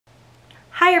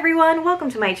Hi everyone, welcome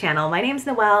to my channel. My name's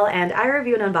Noelle and I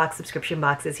review and unbox subscription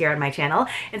boxes here on my channel.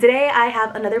 And today I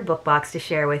have another book box to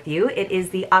share with you. It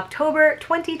is the October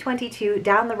 2022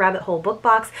 Down the Rabbit Hole book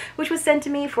box, which was sent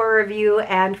to me for review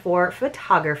and for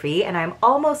photography. And I'm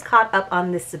almost caught up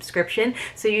on this subscription,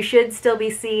 so you should still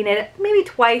be seeing it maybe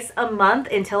twice a month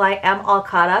until I am all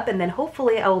caught up. And then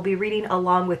hopefully I will be reading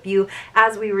along with you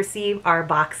as we receive our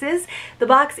boxes. The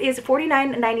box is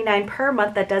 $49.99 per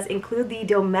month. That does include the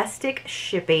domestic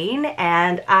shipping,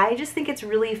 and I just think it's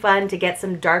really fun to get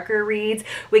some darker reads.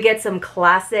 We get some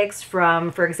classics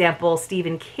from, for example,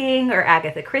 Stephen King or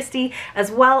Agatha Christie, as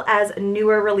well as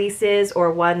newer releases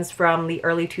or ones from the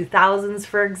early 2000s,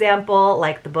 for example,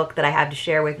 like the book that I have to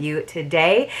share with you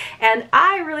today. And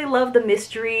I really love the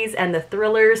mysteries and the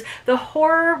thrillers. The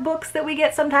horror books that we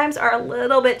get sometimes are a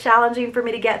little bit challenging for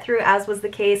me to get through, as was the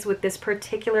case with this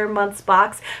particular month's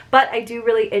box, but I do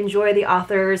really enjoy the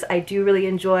authors. I do really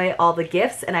enjoy all the gifts,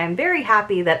 and I'm very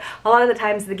happy that a lot of the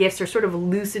times the gifts are sort of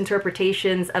loose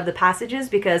interpretations of the passages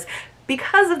because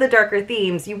of the darker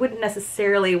themes, you wouldn't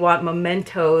necessarily want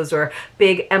mementos or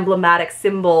big emblematic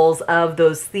symbols of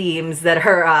those themes that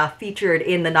are featured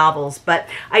in the novels. But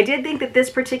I did think that this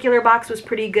particular box was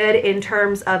pretty good in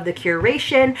terms of the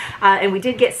curation, and we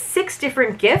did get 6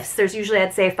 different gifts. There's usually,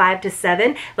 I'd say, 5 to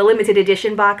 7. The limited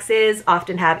edition boxes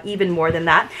often have even more than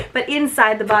that. But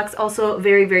inside the box, also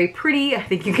very, very pretty. I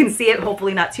think you can see it,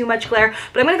 hopefully not too much glare.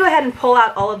 But I'm going to go ahead and pull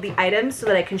out all of the items so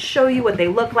that I can show you what they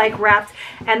look like wrapped.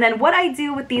 And then what I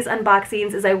do with these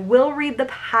unboxings is I will read the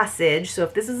passage. So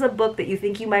if this is a book that you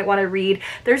think you might want to read,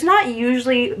 there's not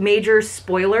usually major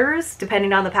spoilers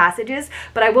depending on the passages,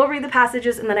 but I will read the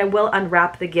passages and then I will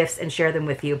unwrap the gifts and share them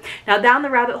with you. Now, Down the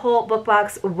Rabbit Hole book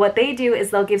box, what they do is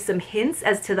they'll give some hints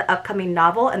as to the upcoming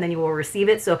novel, and then you will receive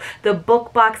it. So the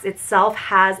book box itself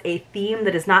has a theme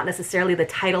that is not necessarily the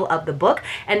title of the book,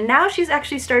 and now she's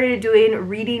actually started doing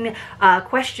reading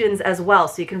questions as well,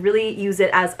 so you can really use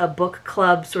it as a book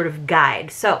club sort of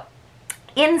guide. So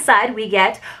inside we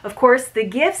get, of course, the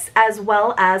gifts as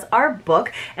well as our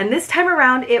book, and this time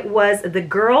around it was The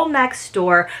Girl Next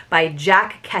Door by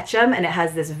Jack Ketchum, and it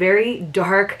has this very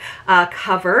dark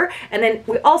cover. And then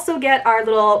we also get our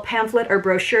little pamphlet or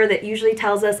brochure that usually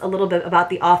tells us a little bit about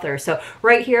the author. So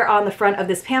right here on the front of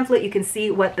this pamphlet you can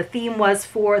see what the theme was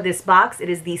for this box. It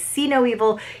is the See No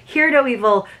Evil, Hear No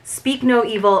Evil, Speak No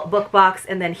Evil book box,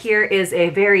 and then here is a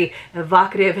very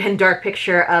evocative and dark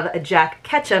picture of Jack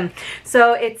Ketchum. So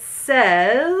it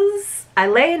says, I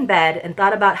lay in bed and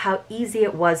thought about how easy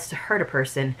it was to hurt a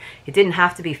person. It didn't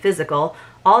have to be physical.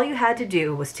 All you had to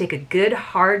do was take a good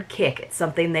hard kick at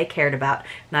something they cared about. And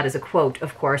that is a quote,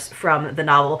 of course, from the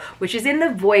novel, which is in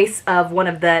the voice of one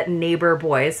of the neighbor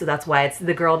boys, so that's why it's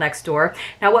The Girl Next Door.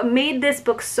 Now, what made this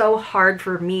book so hard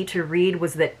for me to read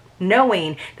was that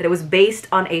knowing that it was based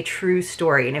on a true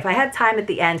story. And if I had time at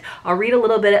the end, I'll read a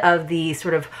little bit of the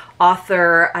sort of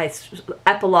author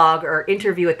epilogue or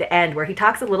interview at the end, where he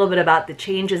talks a little bit about the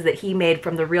changes that he made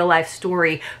from the real life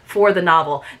story for the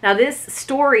novel. Now, this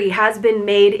story has been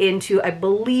made into, I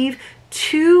believe,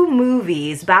 2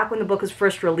 movies back when the book was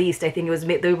first released. I think it was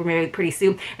they were made pretty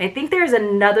soon. And I think there's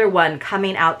another one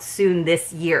coming out soon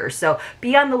this year. So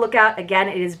be on the lookout. Again,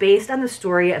 it is based on the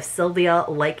story of Sylvia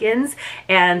Likens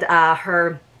and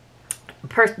the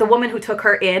woman who took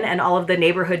her in and all of the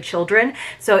neighborhood children.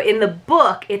 So in the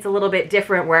book, it's a little bit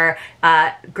different, where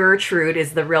Gertrude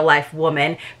is the real life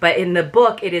woman, but in the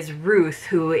book it is Ruth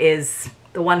who is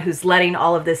the one who's letting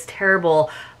all of this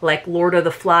terrible, like, Lord of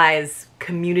the Flies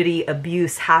community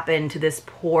abuse happen to this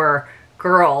poor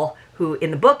girl who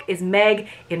in the book is Meg.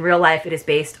 In real life, it is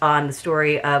based on the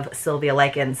story of Sylvia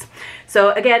Likens. So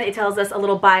again, it tells us a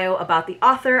little bio about the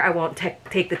author. I won't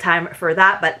take the time for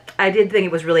that, but I did think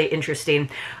it was really interesting.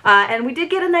 And we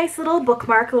did get a nice little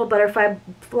bookmark, a little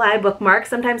butterfly bookmark.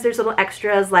 Sometimes there's little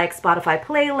extras like Spotify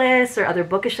playlists or other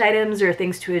bookish items or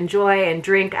things to enjoy and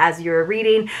drink as you're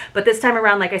reading. But this time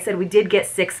around, like I said, we did get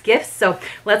 6 gifts. So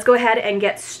let's go ahead and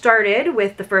get started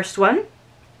with the first one.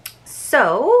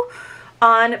 So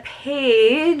on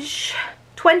page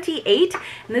 28,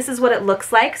 and this is what it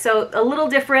looks like. So a little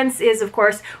difference is, of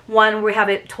course, one, we have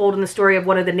it told in the story of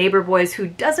one of the neighbor boys who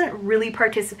doesn't really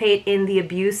participate in the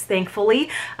abuse, thankfully,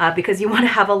 because you want to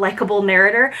have a likable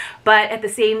narrator. But at the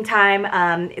same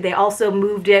time, they also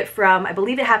moved it from, I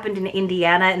believe it happened in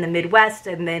Indiana in the Midwest,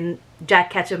 and then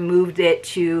Jack Ketchum moved it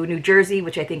to New Jersey,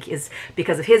 which I think is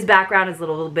because of his background, is a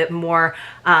little bit more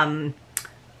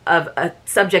of a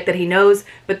subject that he knows.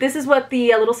 But this is what the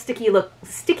little sticky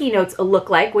notes look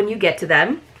like when you get to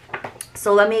them.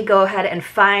 So let me go ahead and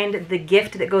find the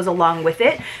gift that goes along with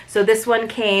it. So this one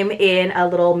came in a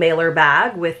little mailer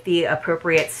bag with the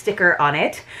appropriate sticker on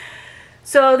it.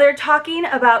 So they're talking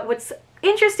about what's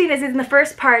interesting is in the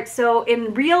first part, so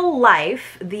in real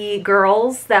life, the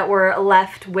girls that were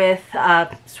left with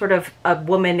sort of a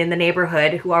woman in the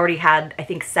neighborhood who already had, I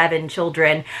think, 7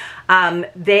 children,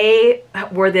 they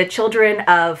were the children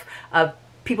of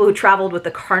people who traveled with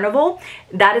the carnival.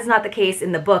 That is not the case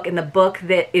in the book. In the book,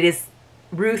 that it is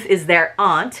Ruth is their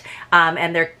aunt,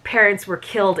 and their parents were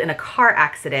killed in a car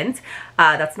accident.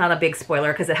 That's not a big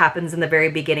spoiler because it happens in the very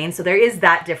beginning. So there is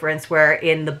that difference where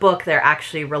in the book they're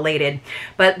actually related.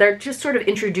 But they're just sort of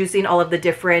introducing all of the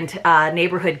different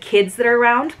neighborhood kids that are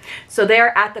around. So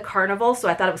they're at the carnival. So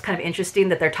I thought it was kind of interesting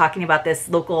that they're talking about this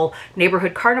local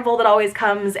neighborhood carnival that always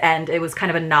comes, and it was kind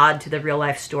of a nod to the real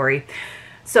life story.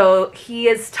 So he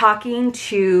is talking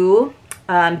to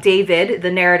David,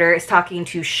 the narrator, is talking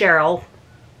to Cheryl.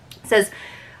 Says,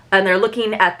 and they're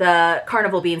looking at the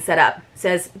carnival being set up.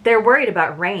 Says, they're worried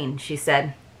about rain, she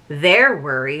said. They're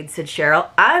worried, said Cheryl.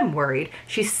 I'm worried.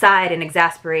 She sighed in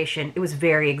exasperation. It was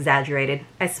very exaggerated.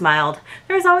 I smiled.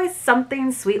 There was always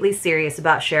something sweetly serious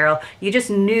about Cheryl. You just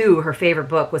knew her favorite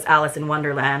book was Alice in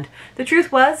Wonderland. The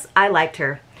truth was, I liked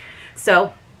her.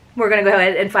 So we're going to go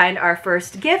ahead and find our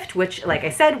first gift, which, like I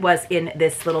said, was in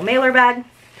this little mailer bag.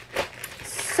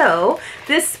 So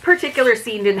this particular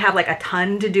scene didn't have like a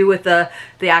ton to do with the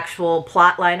actual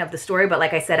plot line of the story, but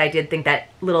like I said, I did think that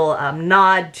little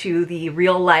nod to the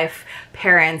real life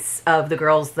parents of the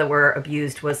girls that were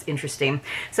abused was interesting.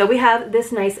 So we have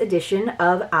this nice edition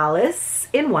of Alice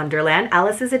in Wonderland,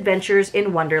 Alice's Adventures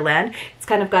in Wonderland. It's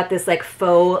kind of got this like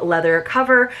faux leather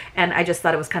cover, and I just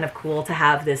thought it was kind of cool to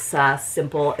have this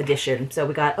simple edition. So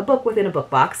we got a book within a book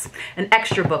box, an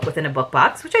extra book within a book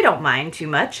box, which I don't mind too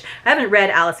much. I haven't read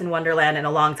Alice in Wonderland in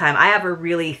a long time. I have a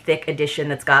really thick edition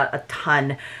that's got a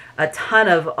ton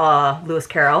of Lewis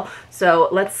Carroll. So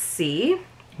let's see.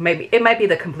 Maybe it might be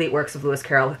the complete works of Lewis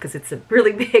Carroll because it's a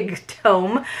really big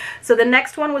tome. So the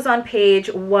next one was on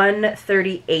page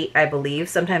 138, I believe.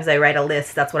 Sometimes I write a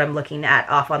list. That's what I'm looking at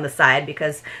off on the side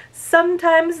because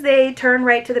sometimes they turn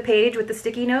right to the page with the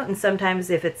sticky note, and sometimes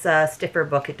if it's a stiffer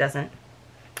book, it doesn't.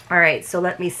 All right, so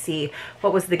let me see.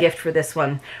 What was the gift for this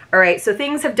one? All right, so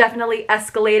things have definitely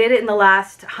escalated in the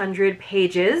last 100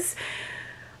 pages.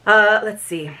 Let's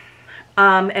see.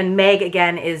 And Meg,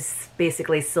 again, is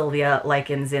basically Sylvia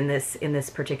Likens in this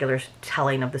particular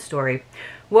telling of the story.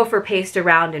 Woofer paced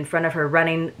around in front of her,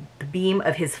 running the beam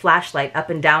of his flashlight up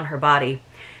and down her body.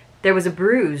 There was a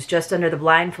bruise just under the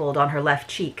blindfold on her left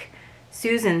cheek.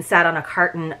 Susan sat on a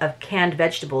carton of canned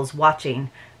vegetables watching.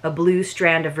 A blue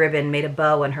strand of ribbon made a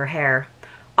bow in her hair.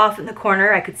 Off in the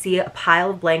corner, I could see a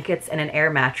pile of blankets and an air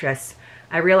mattress.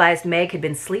 I realized Meg had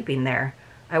been sleeping there.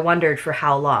 I wondered for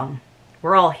how long.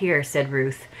 We're all here, said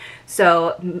Ruth.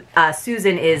 So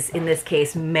Susan is, in this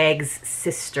case, Meg's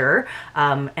sister,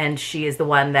 and she is the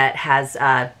one that has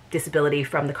disability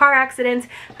from the car accident,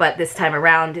 but this time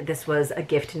around, this was a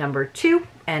gift number 2,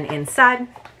 and inside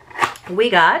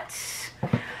we got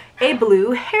a blue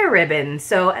hair ribbon.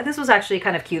 So this was actually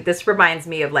kind of cute. This reminds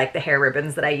me of like the hair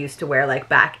ribbons that I used to wear like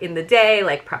back in the day,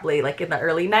 like probably like in the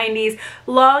early 90s.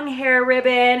 Long hair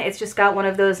ribbon. It's just got one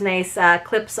of those nice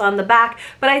clips on the back.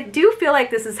 But I do feel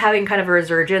like this is having kind of a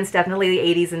resurgence. Definitely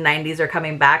the 80s and 90s are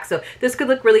coming back. So this could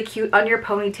look really cute on your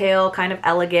ponytail, kind of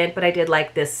elegant. But I did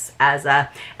like this as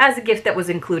a gift that was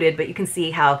included. But you can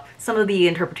see how some of the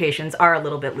interpretations are a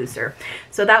little bit looser.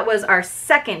 So that was our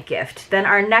second gift. Then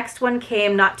our next one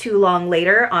came not too long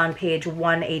later on page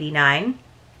 189.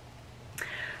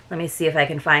 Let me see if I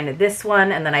can find this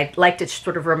one, and then I'd like to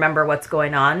sort of remember what's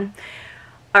going on.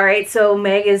 All right, so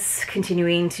Meg is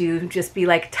continuing to just be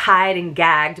like tied and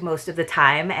gagged most of the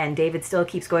time, and David still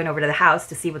keeps going over to the house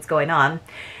to see what's going on.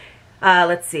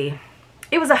 Let's see.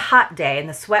 It was a hot day, and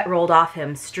the sweat rolled off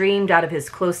him, streamed out of his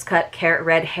close-cut carrot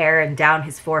red hair and down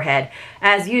his forehead.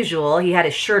 As usual, he had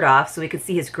his shirt off so we could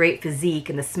see his great physique,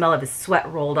 and the smell of his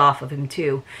sweat rolled off of him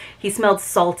too. He smelled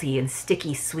salty and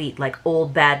sticky sweet, like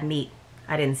old bad meat.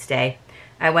 I didn't stay.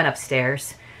 I went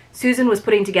upstairs. Susan was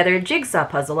putting together a jigsaw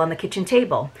puzzle on the kitchen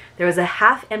table. There was a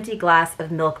half-empty glass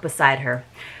of milk beside her.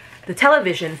 The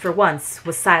television, for once,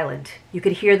 was silent. You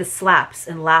could hear the slaps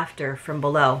and laughter from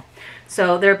below.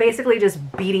 So they're basically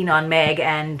just beating on Meg,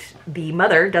 and the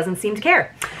mother doesn't seem to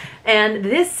care. And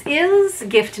this is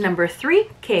gift number 3,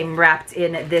 came wrapped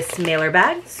in this mailer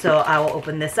bag. So I will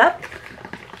open this up.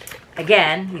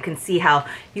 Again, you can see how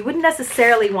you wouldn't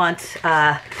necessarily want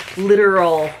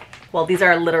literal, well, these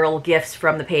are literal gifts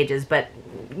from the pages, but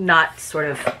not sort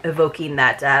of evoking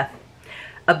that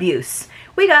abuse.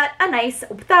 We got a nice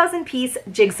 1,000-piece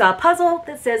jigsaw puzzle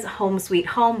that says Home Sweet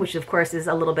Home, which of course is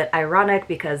a little bit ironic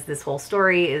because this whole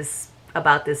story is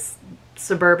about this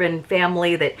suburban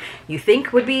family that you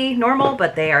think would be normal,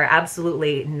 but they are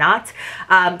absolutely not.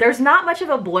 There's not much of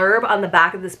a blurb on the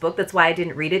back of this book. That's why I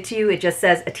didn't read it to you. It just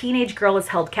says, a teenage girl is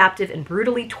held captive and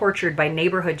brutally tortured by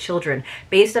neighborhood children.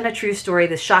 Based on a true story,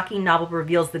 this shocking novel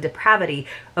reveals the depravity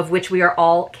of which we are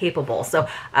all capable. So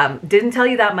didn't tell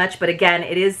you that much, but again,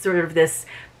 it is sort of this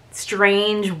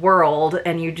strange world,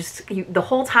 and the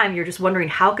whole time you're just wondering,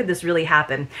 how could this really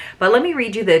happen? But let me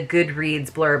read you the Goodreads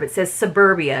blurb. It says,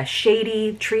 suburbia,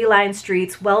 shady, tree-lined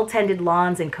streets, well-tended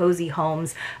lawns and cozy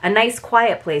homes, a nice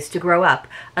quiet place to grow up,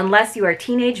 unless you are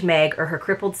teenage Meg or her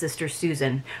crippled sister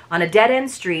Susan. On a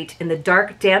dead-end street in the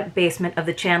dark, damp basement of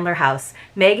the Chandler house,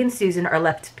 Meg and Susan are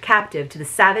left captive to the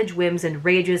savage whims and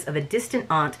rages of a distant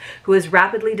aunt who is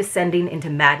rapidly descending into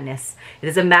madness. It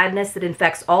is a madness that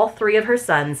infects all three of her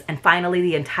sons and finally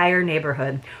the entire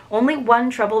neighborhood. Only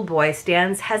one troubled boy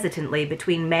stands hesitantly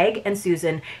between Meg and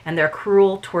Susan and their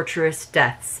cruel, torturous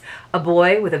deaths. A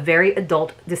boy with a very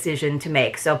adult decision to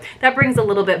make. So that brings a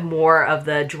little bit more of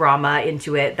the drama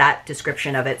into it, that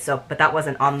description of it. So, but that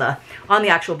wasn't on the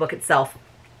actual book itself.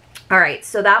 All right,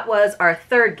 so that was our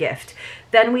third gift.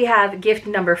 Then we have gift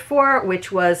number 4,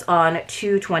 which was on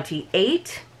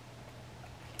 2/28.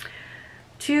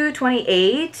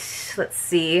 2/28, let's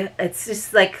see, it's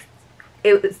just like,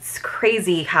 it's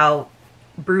crazy how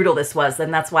brutal this was,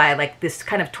 and that's why like this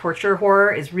kind of torture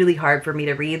horror is really hard for me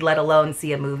to read, let alone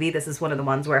see a movie. This is one of the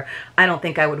ones where I don't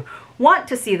think I would want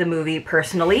to see the movie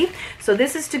personally. So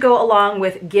this is to go along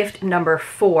with gift number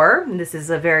 4. This is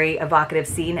a very evocative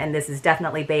scene, and this is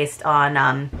definitely based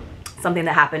on something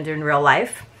that happened in real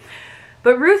life.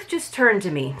 But Ruth just turned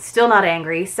to me, still not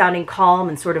angry, sounding calm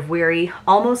and sort of weary,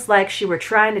 almost like she were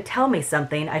trying to tell me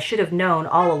something I should have known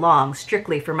all along,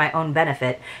 strictly for my own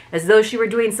benefit, as though she were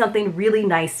doing something really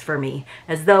nice for me,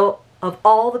 as though of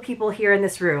all the people here in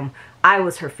this room, I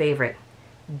was her favorite.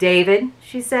 David,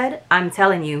 she said, I'm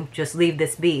telling you, just leave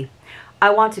this be. I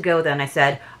want to go then, I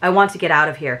said. I want to get out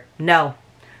of here. No,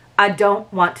 I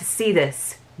don't want to see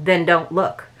this. Then don't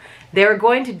look. They were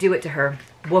going to do it to her.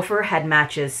 Woofer had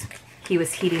matches. He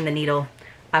was heating the needle.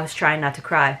 I was trying not to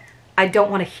cry. I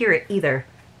don't want to hear it either.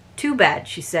 Too bad,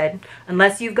 she said.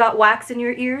 Unless you've got wax in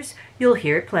your ears, you'll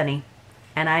hear it plenty.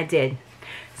 And I did.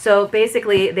 So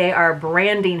basically they are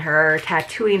branding her,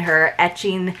 tattooing her,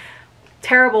 etching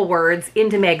terrible words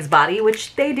into Meg's body,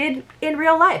 which they did in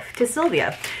real life to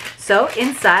Sylvia. So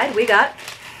inside we got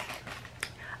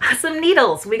some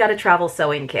needles. We got a travel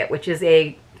sewing kit, which is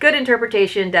a good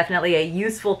interpretation, definitely a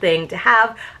useful thing to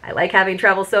have. I like having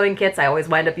travel sewing kits. I always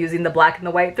wind up using the black and the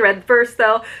white thread first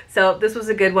though. So this was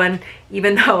a good one,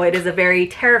 even though it is a very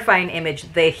terrifying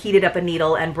image. They heated up a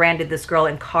needle and branded this girl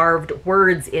and carved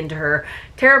words into her.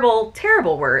 Terrible,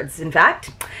 terrible words, in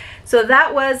fact. So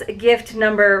that was gift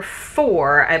number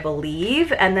 4, I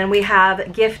believe. And then we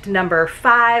have gift number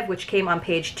 5, which came on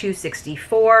page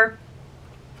 264.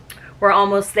 We're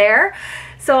almost there.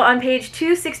 So on page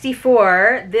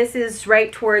 264, this is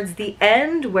right towards the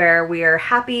end where we are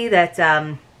happy that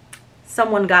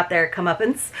someone got their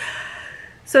comeuppance.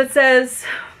 So it says,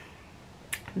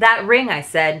 that ring, I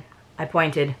said. I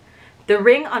pointed. The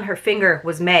ring on her finger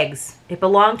was Meg's. It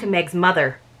belonged to Meg's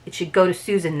mother. It should go to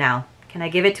Susan now. Can I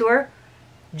give it to her?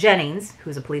 Jennings,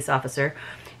 who's a police officer,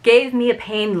 gave me a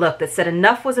pained look that said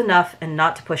enough was enough and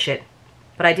not to push it.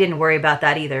 But I didn't worry about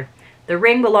that either. The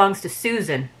ring belongs to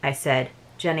Susan, I said.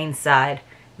 Jennings sighed.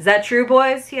 Is that true,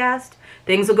 boys? He asked.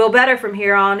 Things will go better from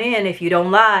here on in if you don't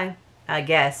lie. I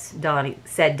guess,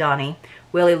 said Donnie.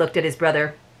 Willie looked at his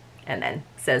brother and then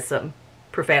says some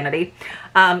profanity.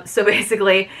 So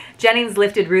basically, Jennings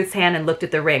lifted Ruth's hand and looked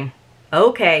at the ring.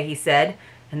 Okay, he said.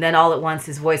 And then all at once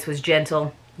his voice was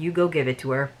gentle. You go give it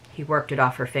to her. He worked it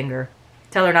off her finger.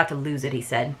 Tell her not to lose it, he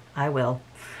said. I will.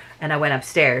 And I went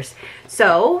upstairs.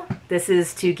 So this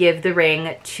is to give the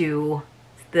ring to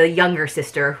the younger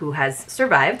sister who has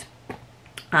survived.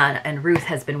 And Ruth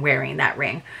has been wearing that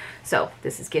ring. So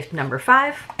this is gift number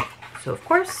 5. So of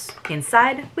course,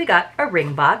 inside we got a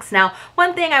ring box. Now,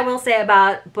 one thing I will say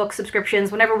about book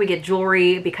subscriptions, whenever we get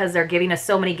jewelry, because they're giving us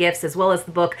so many gifts as well as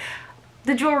the book,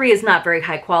 the jewelry is not very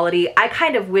high quality. I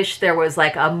kind of wish there was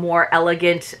like a more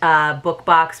elegant book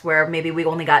box where maybe we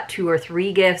only got 2 or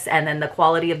 3 gifts and then the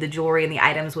quality of the jewelry and the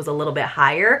items was a little bit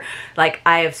higher. Like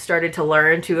I have started to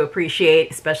learn to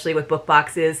appreciate, especially with book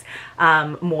boxes,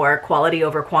 more quality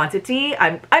over quantity.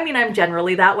 I mean, I'm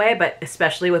generally that way, but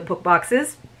especially with book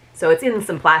boxes. So it's in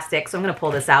some plastic, so I'm going to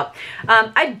pull this out.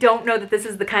 I don't know that this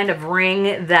is the kind of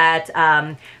ring that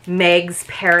Meg's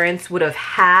parents would have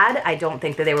had. I don't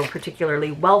think that they were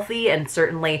particularly wealthy, and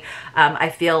certainly I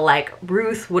feel like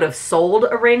Ruth would have sold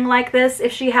a ring like this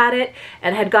if she had it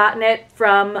and had gotten it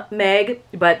from Meg,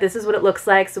 but this is what it looks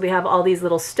like. So we have all these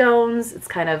little stones. It's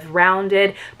kind of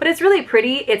rounded, but it's really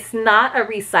pretty. It's not a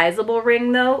resizable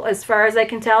ring though, as far as I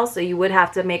can tell, so you would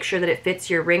have to make sure that it fits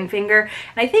your ring finger.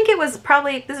 And I think it was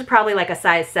probably, this is probably like a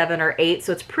size 7 or 8,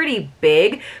 so it's pretty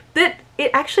big, but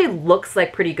it actually looks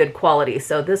like pretty good quality.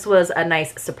 So this was a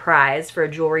nice surprise for a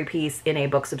jewelry piece in a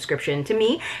book subscription to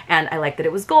me, and I like that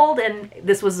it was gold, and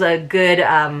this was a good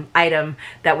item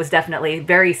that was definitely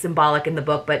very symbolic in the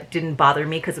book, but didn't bother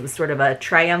me because it was sort of a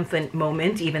triumphant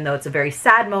moment, even though it's a very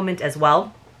sad moment as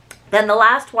well. Then the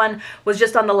last one was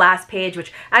just on the last page,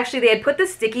 which actually they had put the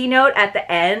sticky note at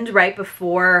the end right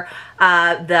before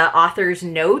the author's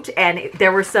note, and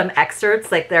there were some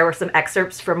excerpts, like there were some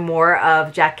excerpts from more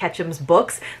of Jack Ketchum's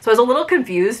books. So I was a little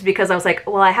confused because I was like,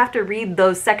 well, I have to read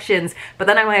those sections, but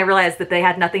then when I realized that they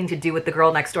had nothing to do with The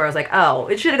Girl Next Door, I was like, oh,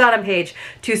 it should have gone on page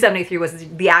 273, was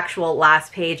the actual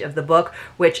last page of the book,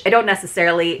 which I don't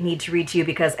necessarily need to read to you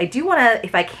because I do want to,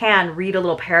 if I can, read a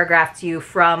little paragraph to you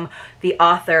from the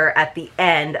author at the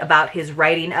end about his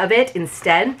writing of it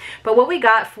instead. But what we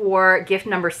got for gift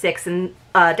number 6, and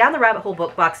Down the Rabbit Hole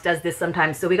Book Box does this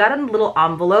sometimes, so we got a little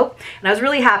envelope, and I was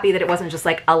really happy that it wasn't just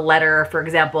like a letter, for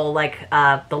example, like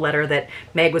the letter that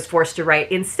Meg was forced to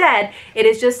write. Instead, it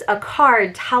is just a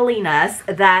card telling us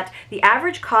that the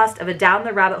average cost of a Down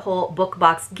the Rabbit Hole Book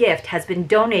Box gift has been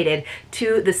donated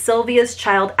to the Sylvia's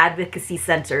Child Advocacy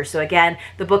Center. So again,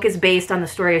 the book is based on the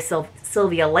story of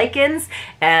Sylvia Likens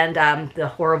and the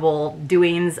horrible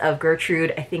doings of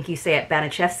Gertrude, I think you say it,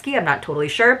 Baniszewski, I'm not totally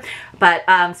sure. But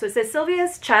so it says,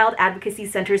 Sylvia's Child Advocacy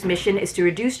Center's mission is to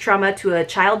reduce trauma to a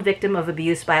child victim of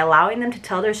abuse by allowing them to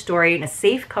tell their story in a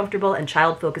safe, comfortable, and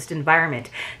child-focused environment.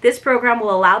 This program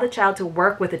will allow the child to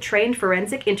work with a trained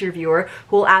forensic interviewer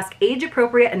who will ask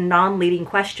age-appropriate and non-leading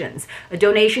questions. A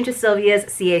donation to Sylvia's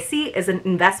CAC is an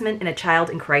investment in a child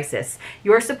in crisis.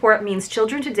 Your support means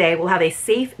children today will have a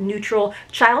safe, neutral,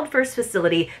 child-first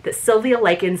facility that Sylvia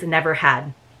Likens never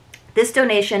had. This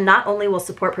donation not only will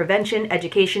support prevention,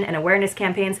 education, and awareness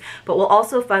campaigns, but will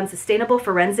also fund sustainable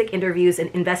forensic interviews and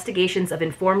investigations of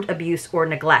informed abuse or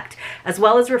neglect, as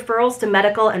well as referrals to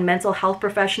medical and mental health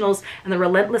professionals and the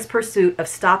relentless pursuit of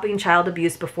stopping child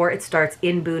abuse before it starts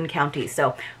in Boone County.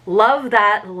 So love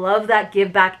that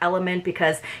give back element,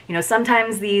 because, you know,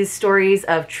 sometimes these stories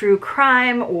of true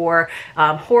crime or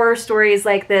horror stories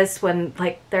like this, when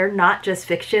like they're not just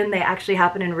fiction, they actually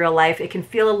happen in real life, it can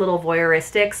feel a little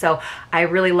voyeuristic. So I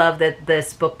really love that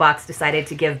this book box decided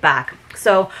to give back.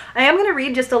 So I am going to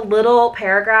read just a little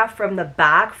paragraph from the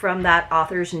back from that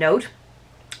author's note.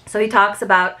 So he talks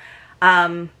about,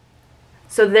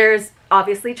 so there's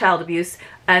obviously child abuse,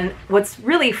 and what's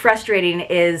really frustrating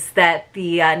is that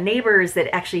the neighbors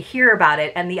that actually hear about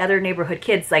it and the other neighborhood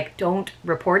kids like don't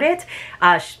report it.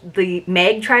 The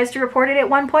Meg tries to report it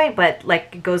at one point, but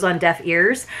like it goes on deaf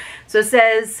ears. So it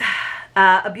says,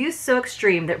 abuse so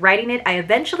extreme that writing it, I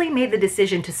eventually made the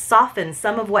decision to soften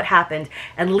some of what happened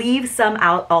and leave some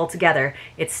out altogether.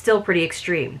 It's still pretty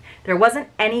extreme. There wasn't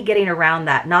any getting around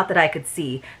that, not that I could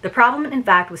see. The problem, in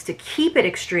fact, was to keep it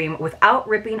extreme without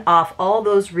ripping off all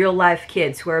those real-life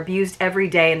kids who are abused every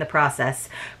day in the process.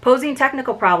 Posing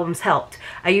technical problems helped.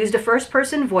 I used a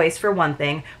first-person voice for one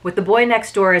thing, with the boy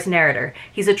next door as narrator.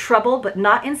 He's a troubled but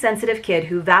not insensitive kid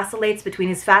who vacillates between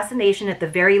his fascination at the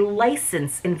very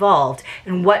license involved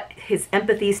and what his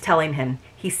empathy's telling him.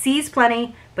 He sees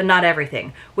plenty, but not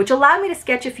everything, which allowed me to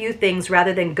sketch a few things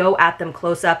rather than go at them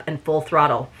close up and full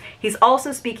throttle. He's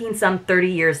also speaking some 30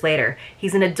 years later.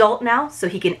 He's an adult now, so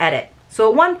he can edit. So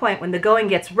at one point, when the going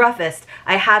gets roughest,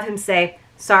 I have him say,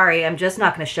 sorry, I'm just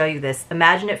not going to show you this.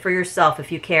 Imagine it for yourself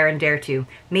if you care and dare to.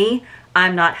 Me,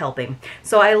 I'm not helping.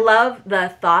 So I love the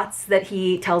thoughts that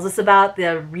he tells us about,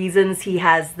 the reasons he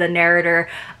has the narrator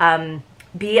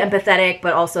be empathetic,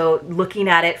 but also looking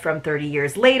at it from 30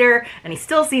 years later, and he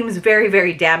still seems very,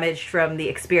 very damaged from the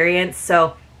experience.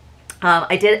 So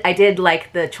I did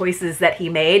like the choices that he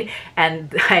made,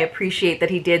 and I appreciate that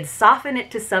he did soften it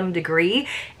to some degree.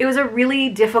 It was a really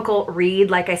difficult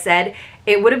read. Like I said,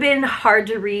 it would have been hard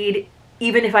to read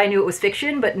even if I knew it was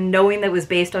fiction, but knowing that it was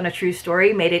based on a true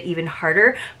story made it even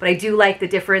harder. But I do like the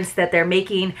difference that they're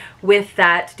making with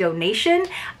that donation.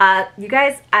 You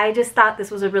guys, I just thought this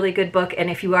was a really good book, and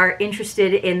if you are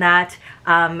interested in that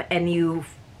and you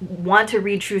want to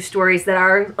read true stories that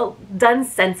are done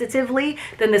sensitively,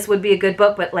 then this would be a good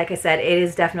book. But like I said, it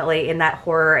is definitely in that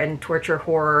horror and torture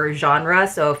horror genre.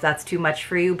 So if that's too much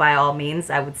for you, by all means,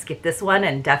 I would skip this one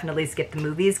and definitely skip the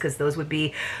movies, because those would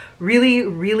be really,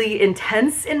 really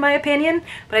intense in my opinion.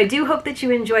 But I do hope that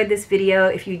you enjoyed this video.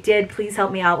 If you did, please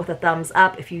help me out with a thumbs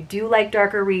up. If you do like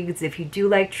darker reads, if you do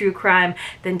like true crime,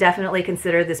 then definitely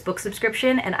consider this book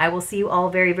subscription, and I will see you all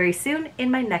very, very soon in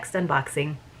my next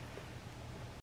unboxing.